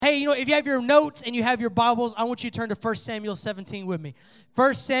hey, if you have your notes and you have your Bibles, I want you to turn to 1 Samuel 17 with me.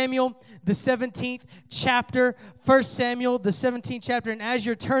 1 Samuel, the 17th chapter. 1 Samuel, the 17th chapter. And as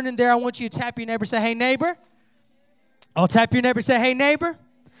you're turning there, I want you to tap your neighbor, say, hey, neighbor. I'll tap your neighbor, say, hey, neighbor.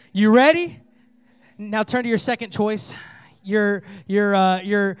 You ready? Now turn to your second choice. Your not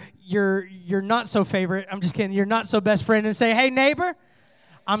so favorite. I'm just kidding. Your not so best friend, and say, hey, neighbor,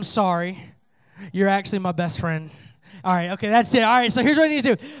 I'm sorry. You're actually my best friend. All right, okay, that's it. All right, so here's what I need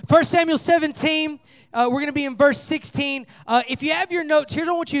to do. 1 Samuel 17, we're going to be in verse 16. If you have your notes, here's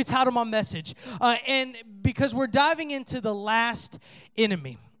what I want you to title my message. And because we're diving into the last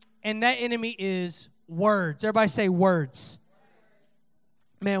enemy, and that enemy is words. Everybody say words.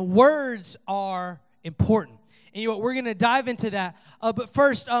 Man, words are important. And we're going to dive into that. But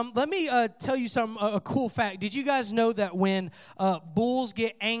first, let me tell you a cool fact. Did you guys know that when bulls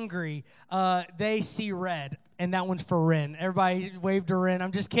get angry, they see red? And that one's for Ren. Everybody wave to Ren.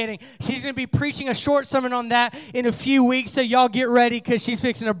 I'm just kidding. She's going to be preaching a short sermon on that in a few weeks, so y'all get ready because she's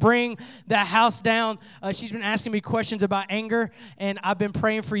fixing to bring that house down. She's been asking me questions about anger, and I've been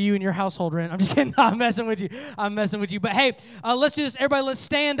praying for you and your household, Ren. I'm just kidding. I'm messing with you. But hey, let's do this. Everybody, let's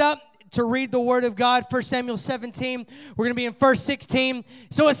stand up to read the word of God. 1 Samuel 17. We're going to be in verse 16.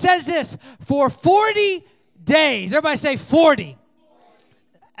 So it says this, for 40 days. Everybody say 40.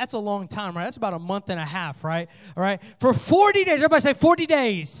 That's a long time, right? That's about a month and a half, right? All right. For 40 days, everybody say 40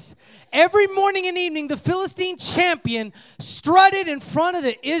 days. Every morning and evening, the Philistine champion strutted in front of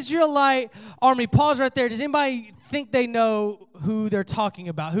the Israelite army. Pause right there. Does anybody think they know who they're talking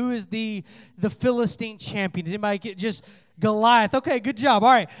about? Who is the Philistine champion? Does anybody get just Goliath? Okay, good job.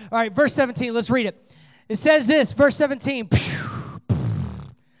 All right. Verse 17, let's read it. It says this, verse 17.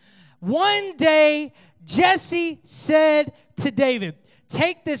 One day, Jesse said to David,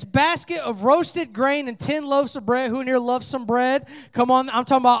 take this basket of roasted grain and 10 loaves of bread. Who in here loves some bread? Come on, I'm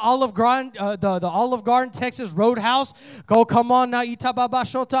talking about Olive Garden, the Olive Garden, Texas Roadhouse. Come on now,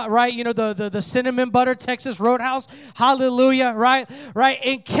 Itababashota, right? The cinnamon butter Texas Roadhouse. Hallelujah, right?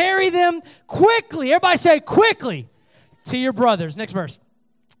 And carry them quickly. Everybody say quickly to your brothers. Next verse.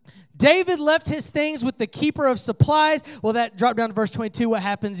 David left his things with the keeper of supplies. Well, that dropped down to verse 22. What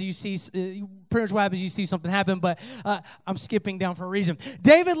happens? You see, pretty much what happens, you see something happen, but I'm skipping down for a reason.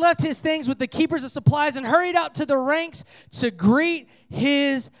 David left his things with the keepers of supplies and hurried out to the ranks to greet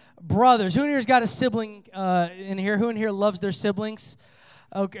his brothers. Who in here has got a sibling in here? Who in here loves their siblings?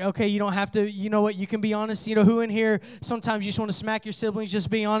 Okay, you don't have to, you know what, you can be honest. Who in here, sometimes you just want to smack your siblings, just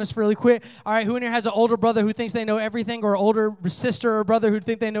be honest really quick. All right, who in here has an older brother who thinks they know everything, or an older sister or brother who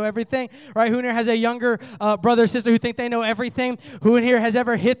think they know everything? All right, who in here has a younger brother or sister who think they know everything? Who in here has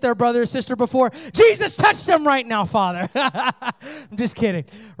ever hit their brother or sister before? Jesus, touch them right now, Father. I'm just kidding,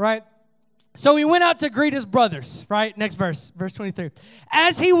 right? So he went out to greet his brothers, right? Next verse 23.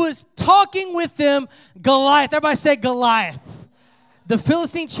 As he was talking with them, Goliath, everybody say Goliath. The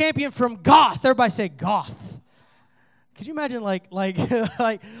Philistine champion from Goth. Everybody say Goth. Could you imagine like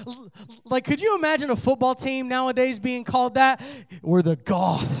could you imagine a football team nowadays being called that? We're the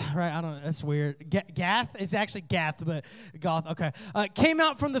Goth, right? I don't know. That's weird. Gath? It's actually Gath, but Goth. Okay. Came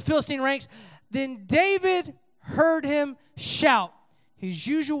out from the Philistine ranks. Then David heard him shout his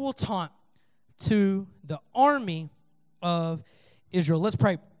usual taunt to the army of Israel. Let's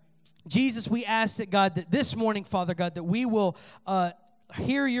pray. Jesus, we ask that, God, that this morning, Father God, that we will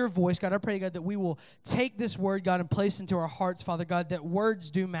hear your voice. God, I pray, God, that we will take this word, God, and place into our hearts, Father God, that words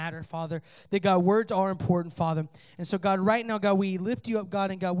do matter, Father, that, God, words are important, Father. And so, God, right now, God, we lift you up,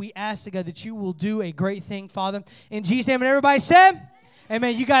 God, and, God, we ask, God, that you will do a great thing, Father. In Jesus' name, and everybody said,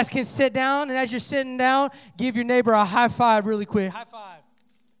 amen. You guys can sit down, and as you're sitting down, give your neighbor a high five really quick. High five.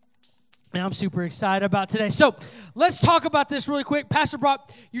 And I'm super excited about today. So let's talk about this really quick. Pastor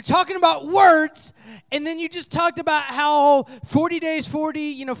Brock, you're talking about words, and then you just talked about how 40 days,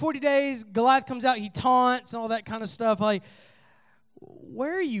 Goliath comes out, he taunts and all that kind of stuff. Like,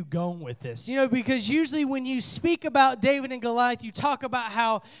 where are you going with this? Because usually when you speak about David and Goliath, you talk about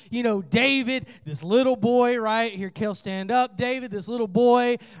how, David, this little boy, right? Here, Kel, stand up. David, this little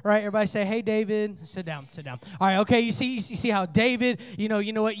boy, right? Everybody say, hey, David. Sit down. All right, okay, you see how David, you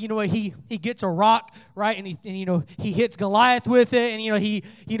know what, he gets a rock, right? And he hits Goliath with it, and he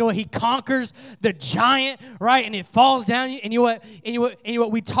conquers the giant, right? And it falls down, and you know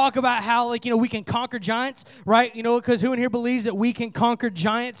what, we talk about how, we can conquer giants, right? Because who in here believes that we can conquer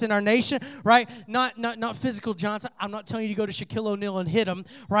giants in our nation, right? Not physical giants. I'm not telling you to go to Shaquille O'Neal and hit them,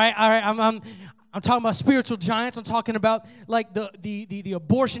 right? All right, I'm talking about spiritual giants. I'm talking about like the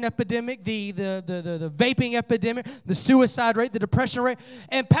abortion epidemic, the vaping epidemic, the suicide rate, the depression rate.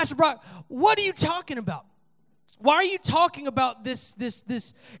 And Pastor Brock, what are you talking about? why are you talking about this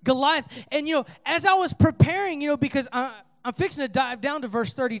Goliath? And, as I was preparing, because I'm fixing to dive down to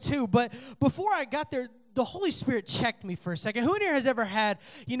verse 32, but before I got there, the Holy Spirit checked me for a second. Who in here has ever had,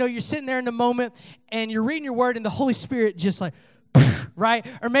 you're sitting there in the moment and you're reading your word and the Holy Spirit just like, right?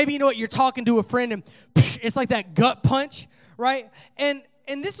 Or maybe, you're talking to a friend and it's like that gut punch, right? And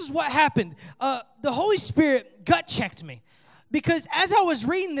this is what happened. The Holy Spirit gut checked me because as I was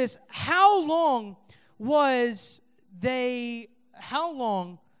reading this, how long did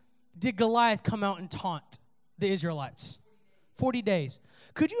Goliath come out and taunt the Israelites? 40 days.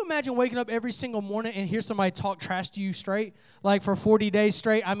 Could you imagine waking up every single morning and hear somebody talk trash to you straight? Like for 40 days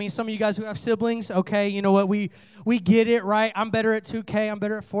straight? I mean, some of you guys who have siblings, okay, you know what? We get it, right? I'm better at 2K. I'm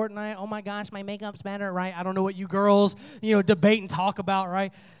better at Fortnite. Oh, my gosh, my makeup's better, right? I don't know what you girls, debate and talk about,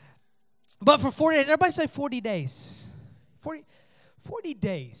 right? But for 40 days, everybody say 40 days. 40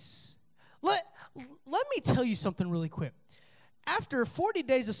 days. Let me tell you something really quick. After 40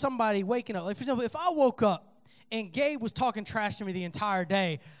 days of somebody waking up, like for example, if I woke up and Gabe was talking trash to me the entire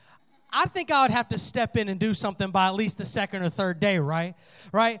day, I think I would have to step in and do something by at least the second or third day, right?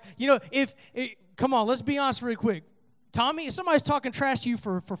 Right? Come on, let's be honest really quick. Tommy, if somebody's talking trash to you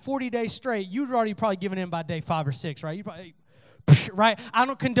for 40 days straight, you'd already probably given in by day 5 or 6, right? You probably, right? I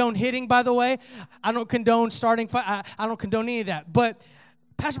don't condone hitting, by the way. I don't condone starting fight. I don't condone any of that. But,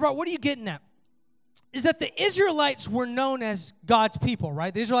 Pastor Brock, what are you getting at? Is that the Israelites were known as God's people,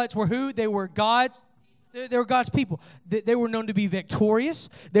 right? The Israelites were who? They were God's. They were God's people. They were known to be victorious.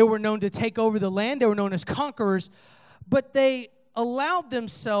 They were known to take over the land. They were known as conquerors. But they allowed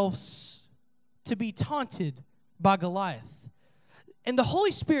themselves to be taunted by Goliath. And the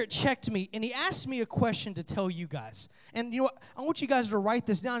Holy Spirit checked me, and he asked me a question to tell you guys. And you know what? I want you guys to write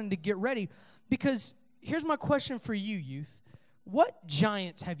this down and to get ready, because here's my question for you, youth. What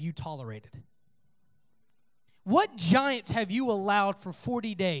giants have you tolerated? What giants have you allowed for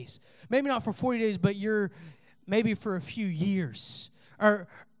 40 days? Maybe not for 40 days, but maybe for a few years, or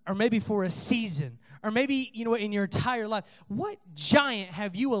maybe for a season, or maybe, in your entire life. What giant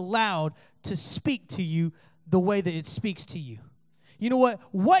have you allowed to speak to you the way that it speaks to you? You know what?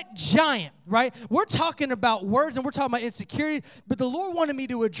 What giant, right? We're talking about words and we're talking about insecurity, but the Lord wanted me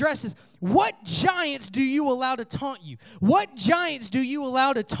to address is, what giants do you allow to taunt you? What giants do you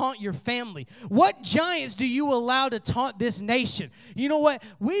allow to taunt your family? What giants do you allow to taunt this nation? You know what?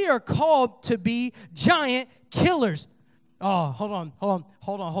 We are called to be giant killers. Oh, hold on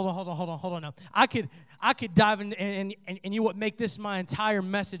now. I could dive in and you know what, make this my entire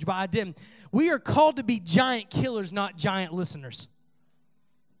message, but I didn't. We are called to be giant killers, not giant listeners.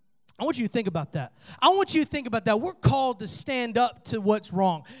 I want you to think about that. We're called to stand up to what's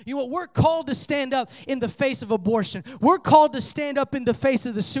wrong. You know what? We're called to stand up in the face of abortion. We're called to stand up in the face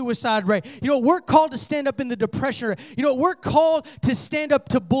of the suicide rate. You know, we're called to stand up in the depression rate. You know, we're called to stand up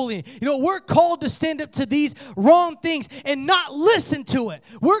to bullying. You know, we're called to stand up to these wrong things and not listen to it.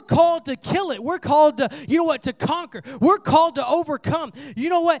 We're called to kill it. We're called to, to conquer. We're called to overcome. You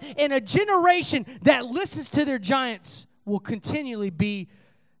know what? And a generation that listens to their giants will continually be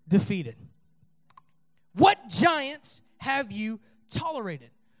defeated. What giants have you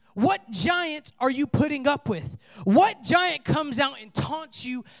tolerated? What giants are you putting up with? What giant comes out and taunts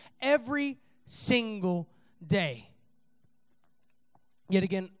you every single day? Yet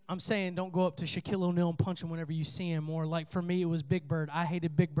again, I'm saying don't go up to Shaquille O'Neal and punch him whenever you see him. Or like for me, it was Big Bird. I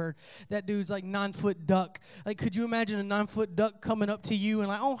hated Big Bird. That dude's like 9-foot duck. Like, could you imagine a 9-foot duck coming up to you and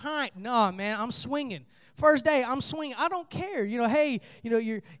like, oh, hi. Nah, man, I'm swinging. First day, I'm swinging. I don't care. Hey,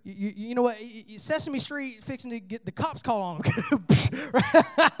 you know what? Sesame Street fixing to get the cops called on him.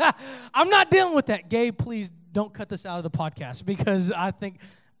 I'm not dealing with that. Gabe, please don't cut this out of the podcast, because I think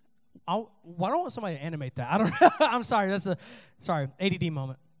I don't want somebody to animate that. I'm sorry. That's ADD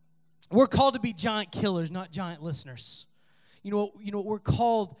moment. We're called to be giant killers, not giant listeners. You know what? We're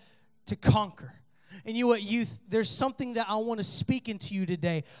called to conquer. And you know what, youth, there's something that I want to speak into you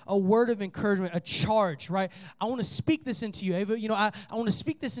today, a word of encouragement, a charge, right? I want to speak this into you, Ava. I want to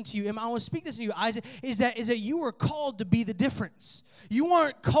speak this into you, Emma. I want to speak this into you, Isaac, is that you are called to be the difference. You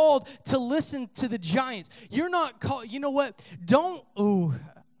aren't called to listen to the giants. You're not called, you know what,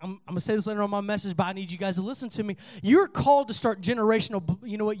 I'm going to say this later on my message, but I need you guys to listen to me. You're called to start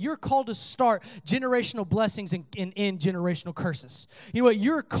you're called to start generational blessings and end generational curses. You know what?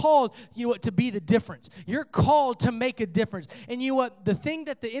 You're called, to be the difference. You're called to make a difference. And you know what? The thing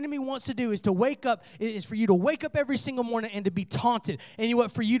that the enemy wants to do is for you to wake up every single morning and to be taunted. And you know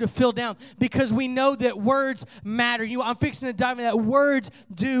what? For you to feel down. Because we know that words matter. I'm fixing to dive into that. Words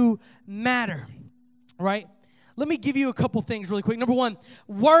do matter. Right? Let me give you a couple things really quick. Number one,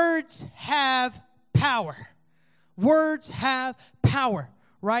 words have power. Words have power,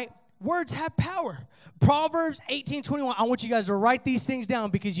 right? Words have power. Proverbs 18:21. I want you guys to write these things down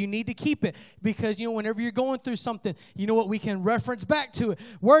because you need to keep it. Because, whenever you're going through something, you know what? We can reference back to it.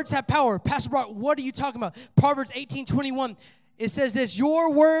 Words have power. Pastor Brock, what are you talking about? Proverbs 18:21. It says this,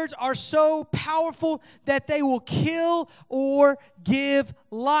 your words are so powerful that they will kill or give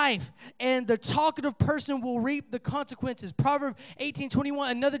life. And the talkative person will reap the consequences. Proverbs 18:21,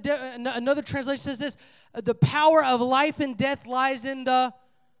 another translation says this, the power of life and death lies in the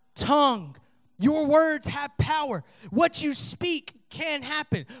tongue. Your words have power. What you speak can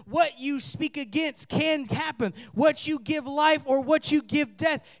happen. What you speak against can happen. What you give life or what you give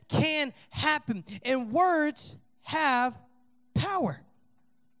death can happen. And words have power.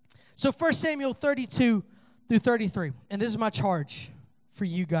 So 1 Samuel 32 through 33. And this is my charge for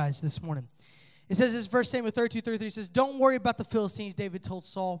you guys this morning. It says this, 1 Samuel 32, 33 says, don't worry about the Philistines, David told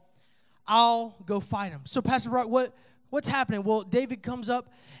Saul. I'll go fight them. So Pastor Brock, what's happening? Well, David comes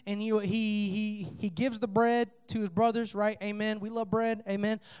up and he gives the bread to his brothers, right? Amen. We love bread.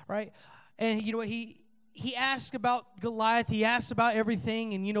 Amen. Right? And you know what? He asks about Goliath. He asks about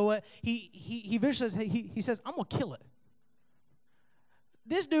everything. And you know what? He eventually says, he says, I'm going to kill it.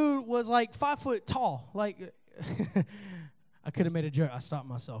 This dude was like 5 foot tall. Like, I could have made a joke. I stopped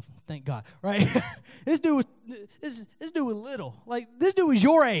myself. Thank God, right? This dude was little. Like, this dude was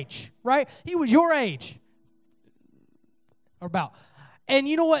your age, right? He was your age. Or about. And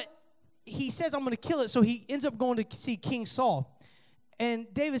you know what? He says, I'm going to kill it. So he ends up going to see King Saul.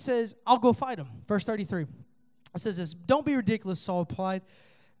 And David says, I'll go fight him. Verse 33. It says this, don't be ridiculous, Saul replied.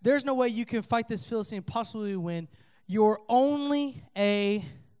 There's no way you can fight this Philistine and possibly win. You're only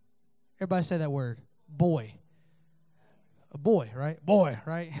everybody say that word, boy. A boy, right? Boy,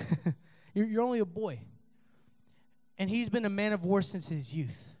 right? You're only a boy. And he's been a man of war since his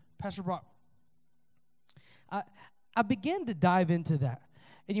youth. Pastor Brock, I began to dive into that.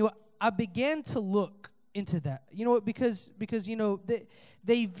 And I began to look into that. You know what? Because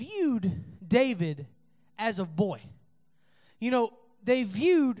they viewed David as a boy. They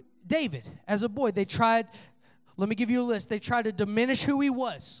viewed David as a boy. They tried, let me give you a list. They tried to diminish who he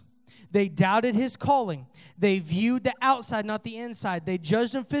was. They doubted his calling. They viewed the outside, not the inside. They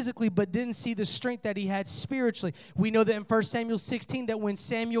judged him physically, but didn't see the strength that he had spiritually. We know that in 1 Samuel 16, that when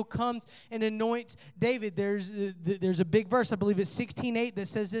Samuel comes and anoints David, there's a big verse, I believe it's 16:8, that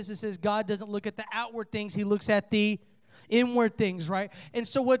says this. It says, God doesn't look at the outward things. He looks at the inward things, right? And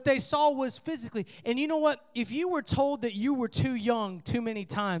so what they saw was physically. And you know what? If you were told that you were too young too many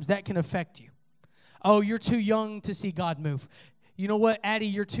times, that can affect you. Oh, you're too young to see God move. You know what, Addie,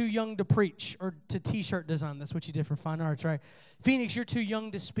 you're too young to preach or to T-shirt design. That's what you did for fine arts, right? Phoenix, you're too young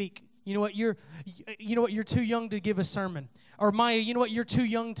to speak. You know what, you're too young to give a sermon. Or Maya, you know what, you're too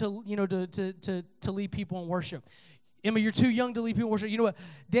young to to lead people in worship. Emma, you're too young to lead people in worship. You know what,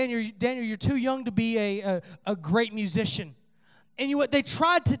 Daniel, you're too young to be a great musician. And you know what, they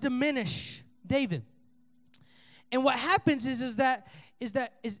tried to diminish David. And what happens is that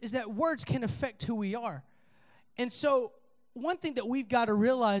words can affect who we are. And so one thing that we've got to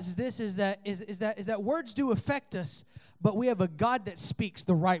realize is that words do affect us, but we have a God that speaks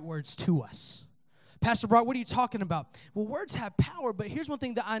the right words to us. Pastor Brock, what are you talking about? Well, words have power, but here's one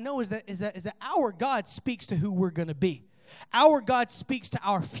thing that I know is that our God speaks to who we're going to be. Our God speaks to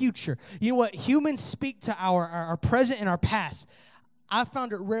our future. You know what? Humans speak to our present and our past. I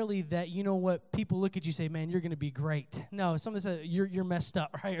found it rarely that, you know what, people look at you and say, man, you're going to be great. No, somebody says, you're messed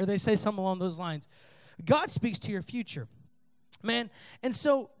up, right? Or they say something along those lines. God speaks to your future. Man, and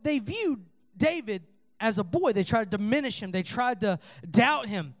so they viewed David as a boy. They tried to diminish him. They tried to doubt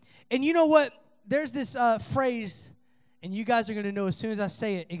him. And you know what? There's this phrase, and you guys are going to know as soon as I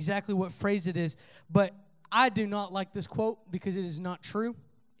say it exactly what phrase it is, but I do not like this quote because it is not true.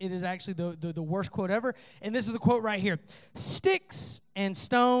 It is actually the worst quote ever. And this is the quote right here. Sticks and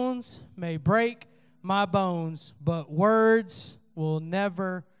stones may break my bones, but words will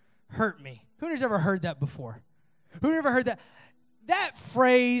never hurt me. Who has ever heard that before? Who ever heard that? That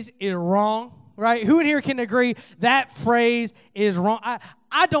phrase is wrong, right? Who in here can agree that phrase is wrong?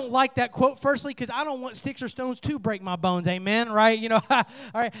 I don't like that quote, firstly, because I don't want sticks or stones to break my bones, amen, right? All right,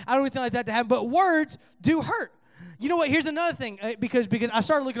 I don't want anything like that to happen, but words do hurt. You know what? Here's another thing, because I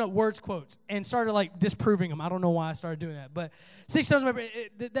started looking up words quotes and started like disproving them. I don't know why I started doing that, but sticks, stones,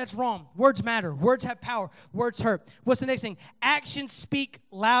 that's wrong. Words matter. Words have power. Words hurt. What's the next thing? Actions speak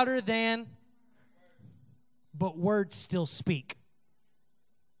louder than, but words still speak.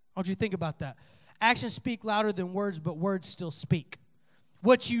 I want you to think about that. Actions speak louder than words, but words still speak.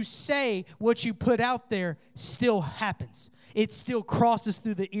 What you say, what you put out there still happens. It still crosses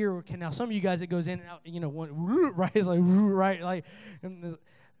through the ear canal. Some of you guys, it goes in and out, right? It's like, right? Like,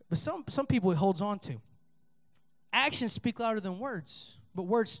 but some people it holds on to. Actions speak louder than words, but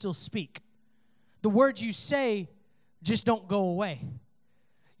words still speak. The words you say just don't go away.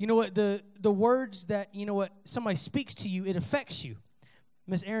 You know what? The words that, somebody speaks to you, it affects you.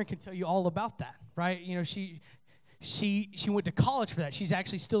 Miss Erin can tell you all about that, right? She went to college for that. She's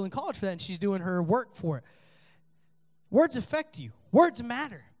actually still in college for that, and she's doing her work for it. Words affect you. Words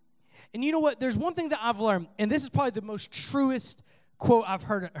matter. And you know what? There's one thing that I've learned, and this is probably the most truest quote I've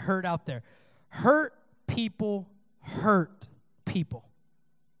heard out there. Hurt people hurt people.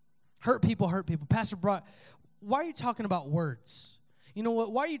 Hurt people hurt people. Pastor Brock, why are you talking about words? You know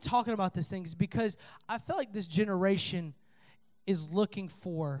what? Why are you talking about this thing? It's because I feel like this generation is looking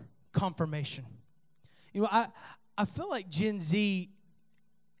for confirmation. I feel like Gen Z,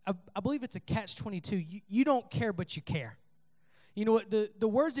 I believe it's a catch-22. You don't care, but you care. You know what? The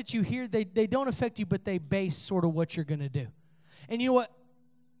words that you hear, they don't affect you, but they base sort of what you're going to do. And you know what?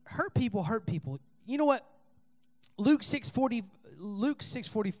 Hurt people hurt people. You know what? Luke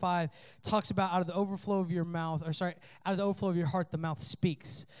 6:45 talks about out of the overflow of your mouth, out of the overflow of your heart, the mouth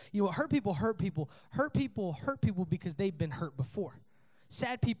speaks. You know what? Hurt people hurt people. Hurt people hurt people because they've been hurt before.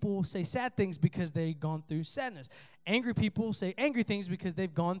 Sad people say sad things because they've gone through sadness. Angry people say angry things because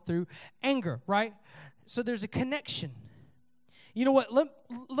they've gone through anger, right? So there's a connection. You know what?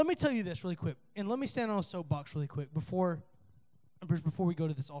 Let me tell you this really quick, and let me stand on a soapbox really quick before we go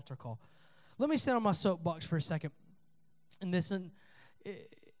to this altar call. Let me stand on my soapbox for a second. And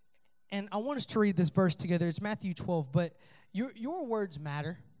I want us to read this verse together. It's Matthew 12, but your words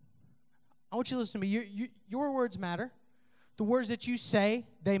matter. I want you to listen to me. Your words matter. The words that you say,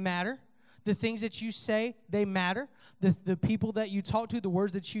 they matter. The things that you say, they matter. The people that you talk to, the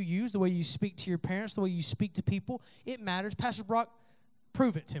words that you use, the way you speak to your parents, the way you speak to people, it matters. Pastor Brock,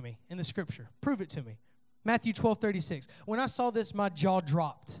 prove it to me in the scripture. Prove it to me. Matthew 12:36. When I saw this, my jaw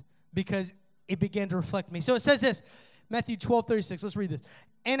dropped because it began to reflect me. So it says this, Matthew 12:36. Let's read this.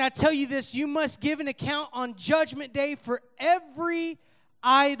 And I tell you this, you must give an account on Judgment Day for every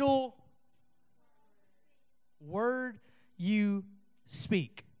idle word you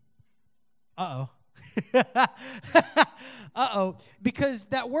speak. Uh-oh. Uh-oh. Because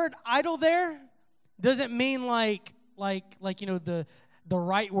that word idle there doesn't mean like the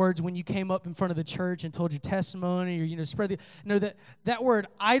right words when you came up in front of the church and told your testimony or spread the no, that word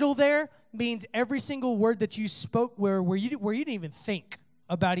idle there means every single word that you spoke where you didn't even think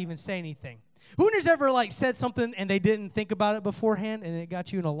about even saying anything. Who has ever said something and they didn't think about it beforehand and it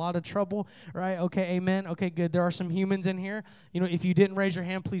got you in a lot of trouble, right? Okay, amen. Okay, good. There are some humans in here. If you didn't raise your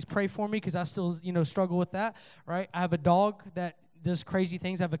hand, please pray for me because I still, struggle with that, right? I have a dog that does crazy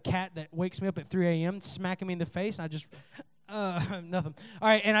things. I have a cat that wakes me up at 3 a.m. smacking me in the face. And I just, nothing. All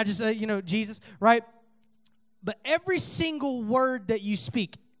right, and I just, Jesus, right? But every single word that you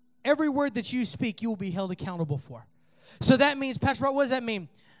speak, you will be held accountable for. So that means, Pastor Brock, what does that mean?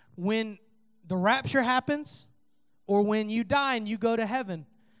 When the rapture happens, or when you die and you go to heaven,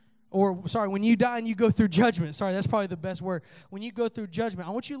 when you die and you go through judgment. Sorry, that's probably the best word. When you go through judgment,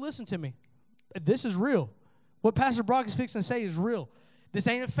 I want you to listen to me. This is real. What Pastor Brock is fixing to say is real. This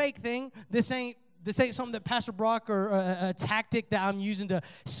ain't a fake thing. This ain't something that Pastor Brock or a tactic that I'm using to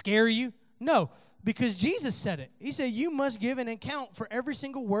scare you. No, because Jesus said it. He said, you must give an account for every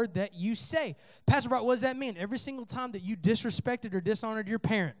single word that you say. Pastor Brock, what does that mean? Every single time that you disrespected or dishonored your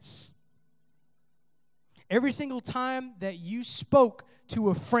parents. Every single time that you spoke to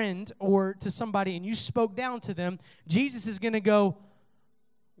a friend or to somebody and you spoke down to them, Jesus is going to go,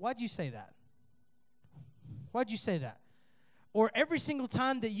 why'd you say that? Why'd you say that? Or every single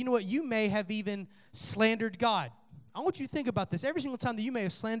time that, you may have even slandered God. I want you to think about this. Every single time that you may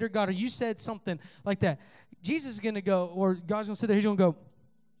have slandered God or you said something like that, Jesus is going to go, or God's going to sit there, he's going to go,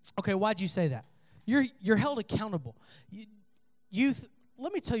 okay, why'd you say that? You're held accountable. Youth,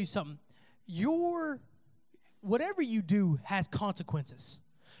 let me tell you something. Whatever you do has consequences.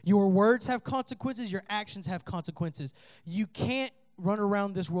 Your words have consequences. Your actions have consequences. You can't run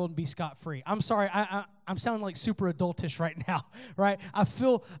around this world and be scot-free. I'm sorry. I'm sounding like super adultish right now, right? I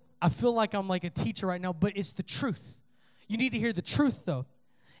feel like I'm like a teacher right now, but it's the truth. You need to hear the truth, though.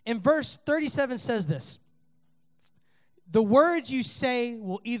 In verse 37 says this, the words you say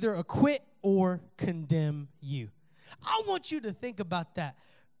will either acquit or condemn you. I want you to think about that.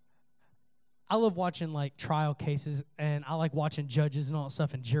 I love watching trial cases, and I like watching judges and all that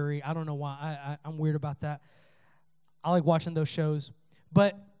stuff and jury. I don't know why. I'm weird about that. I like watching those shows.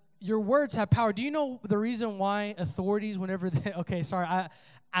 But your words have power. Do you know the reason why authorities, whenever they, okay, sorry,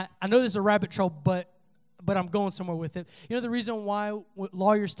 I know this is a rabbit trail, but I'm going somewhere with it. You know the reason why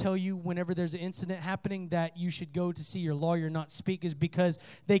lawyers tell you whenever there's an incident happening that you should go to see your lawyer, not speak, is because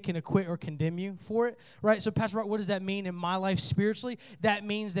they can acquit or condemn you for it, right? So, Pastor Rock, what does that mean in my life spiritually? That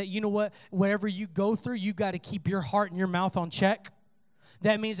means that, you know what, whatever you go through, you got to keep your heart and your mouth on check.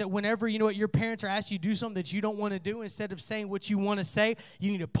 That means that whenever, you know what, your parents are asking you to do something that you don't want to do, instead of saying what you want to say,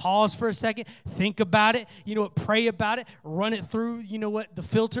 you need to pause for a second, think about it, you know what, pray about it, run it through, you know what, the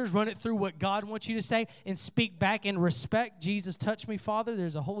filters, run it through what God wants you to say, and speak back in respect. Jesus, touch me, Father.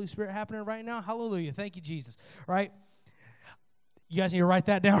 There's a Holy Spirit happening right now. Hallelujah. Thank you, Jesus. Right? You guys need to write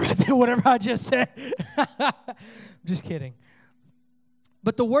that down right there, whatever I just said. I'm just kidding.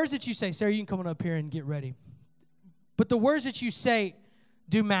 But the words that you say, Sarah, you can come on up here and get ready. But the words that you say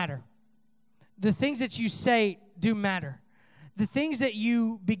do matter. The things that you say do matter. The things that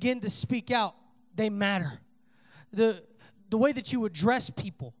you begin to speak out, they matter. The way that you address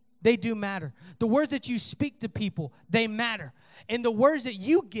people, they do matter. The words that you speak to people, they matter. And the words that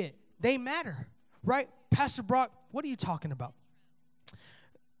you get, they matter. Right? Pastor Brock, what are you talking about?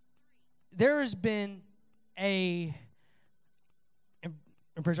 There has been I'm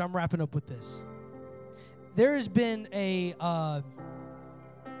wrapping up with this. There has been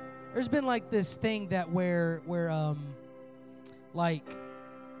there's been like this thing that where like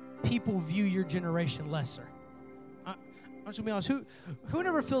people view your generation lesser. I'm just gonna be honest. Who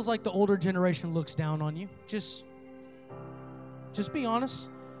never feels like the older generation looks down on you? Just be honest.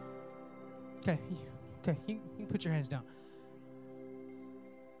 Okay, you can put your hands down.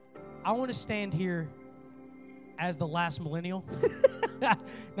 I want to stand here as the last millennial.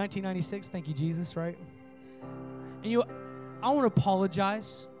 1996. Thank you, Jesus. Right? And I want to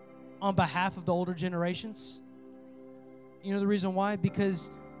apologize on behalf of the older generations. You know the reason why?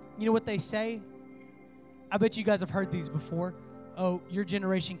 Because you know what they say? I bet you guys have heard these before. Oh, your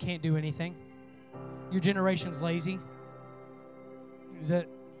generation can't do anything. Your generation's lazy. Is it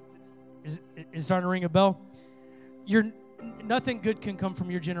starting to ring a bell? Nothing good can come from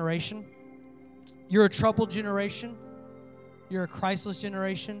your generation. You're a troubled generation. You're a Christless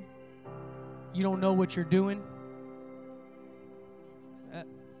generation. You don't know what you're doing.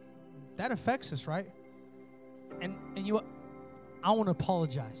 That affects us, right? And I want to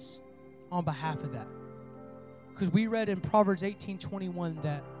apologize on behalf of that. Because we read in Proverbs 18:21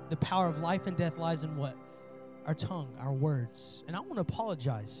 that the power of life and death lies in what? Our tongue, our words. And I want to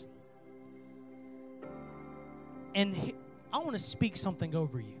apologize. And I want to speak something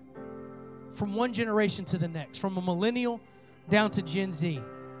over you. From one generation to the next. From a millennial down to Gen Z.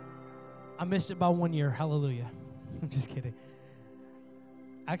 I missed it by 1 year. Hallelujah. I'm just kidding.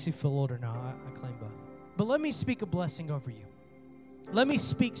 I actually feel older now. I claim both. But let me speak a blessing over you. Let me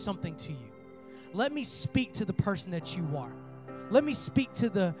speak something to you. Let me speak to the person that you are. Let me speak to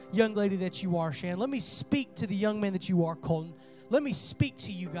the young lady that you are, Shan. Let me speak to the young man that you are, Colton. Let me speak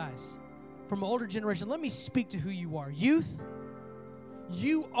to you guys from an older generation. Let me speak to who you are. Youth,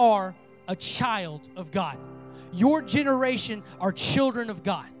 you are a child of God. Your generation are children of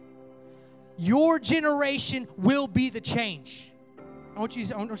God. Your generation will be the change. I want you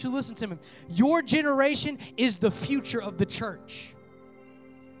to listen to me. Your generation is the future of the church.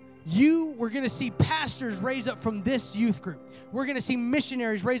 We're going to see pastors raise up from this youth group. We're going to see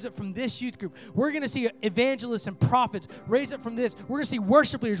missionaries raise up from this youth group. We're going to see evangelists and prophets raise up from this. We're going to see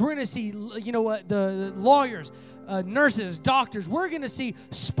worship leaders. We're going to see, the lawyers, nurses, doctors. We're going to see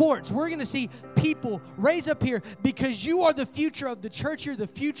sports. We're going to see people raise up here because you are the future of the church. You're the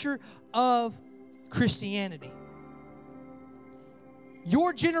future of Christianity.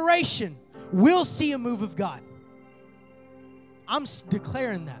 Your generation will see a move of God. I'm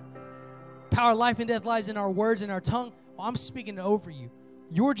declaring that. Power, life, and death lies in our words and our tongue. Well, I'm speaking over you.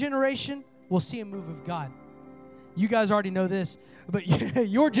 Your generation will see a move of God. You guys already know this, but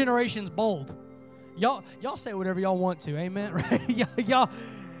your generation's bold. Y'all say whatever y'all want to. Amen? Right? Y'all,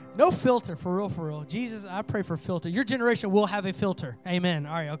 no filter, for real, for real. Jesus, I pray for filter. Your generation will have a filter. Amen.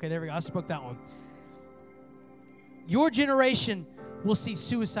 All right, okay, there we go. I spoke that one. Your generation will see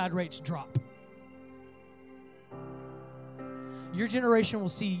suicide rates drop. Your generation will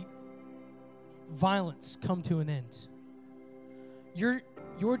see violence come to an end.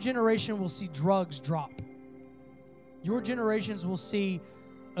 Your generation will see drugs drop. Your generations will see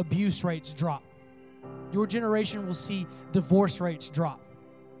abuse rates drop. Your generation will see divorce rates drop.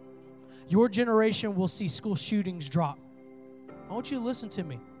 Your generation will see school shootings drop. I want you to listen to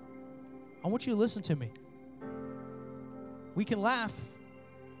me. I want you to listen to me. We can laugh.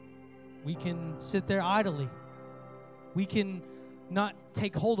 We can sit there idly. We can not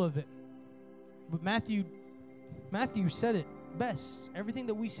take hold of it. But Matthew said it best. Everything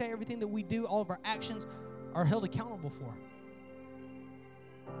that we say, everything that we do, all of our actions are held accountable for.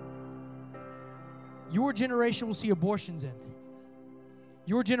 Your generation will see abortions end.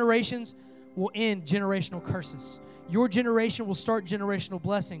 Your generations will end generational curses. Your generation will start generational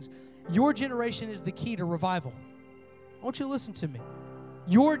blessings. Your generation is the key to revival. I want you to listen to me.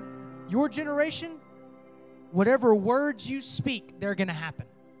 Your generation, whatever words you speak, they're going to happen.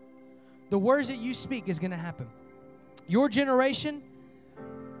 The words that you speak is going to happen. Your generation,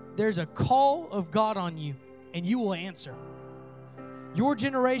 there's a call of God on you, and you will answer. Your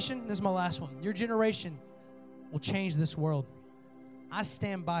generation, this is my last one, your generation will change this world. I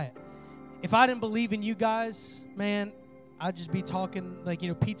stand by it. If I didn't believe in you guys, man, I'd just be talking like,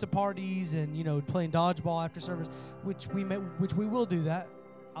 pizza parties and, playing dodgeball after service, which we will do that.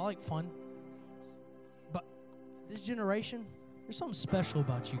 I like fun. But this generation, there's something special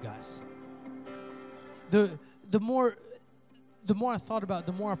about you guys. The more I thought about it,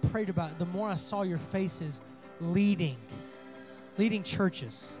 the more I prayed about it, the more I saw your faces leading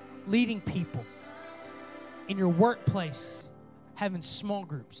churches, leading people. In your workplace, having small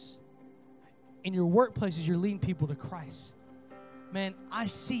groups. In your workplaces, you're leading people to Christ. Man, I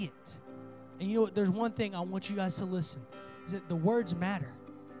see it. And you know what? There's one thing I want you guys to listen, is that the words matter.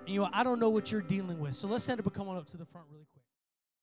 And I don't know what you're dealing with. So let's stand up and come on up to the front really quick.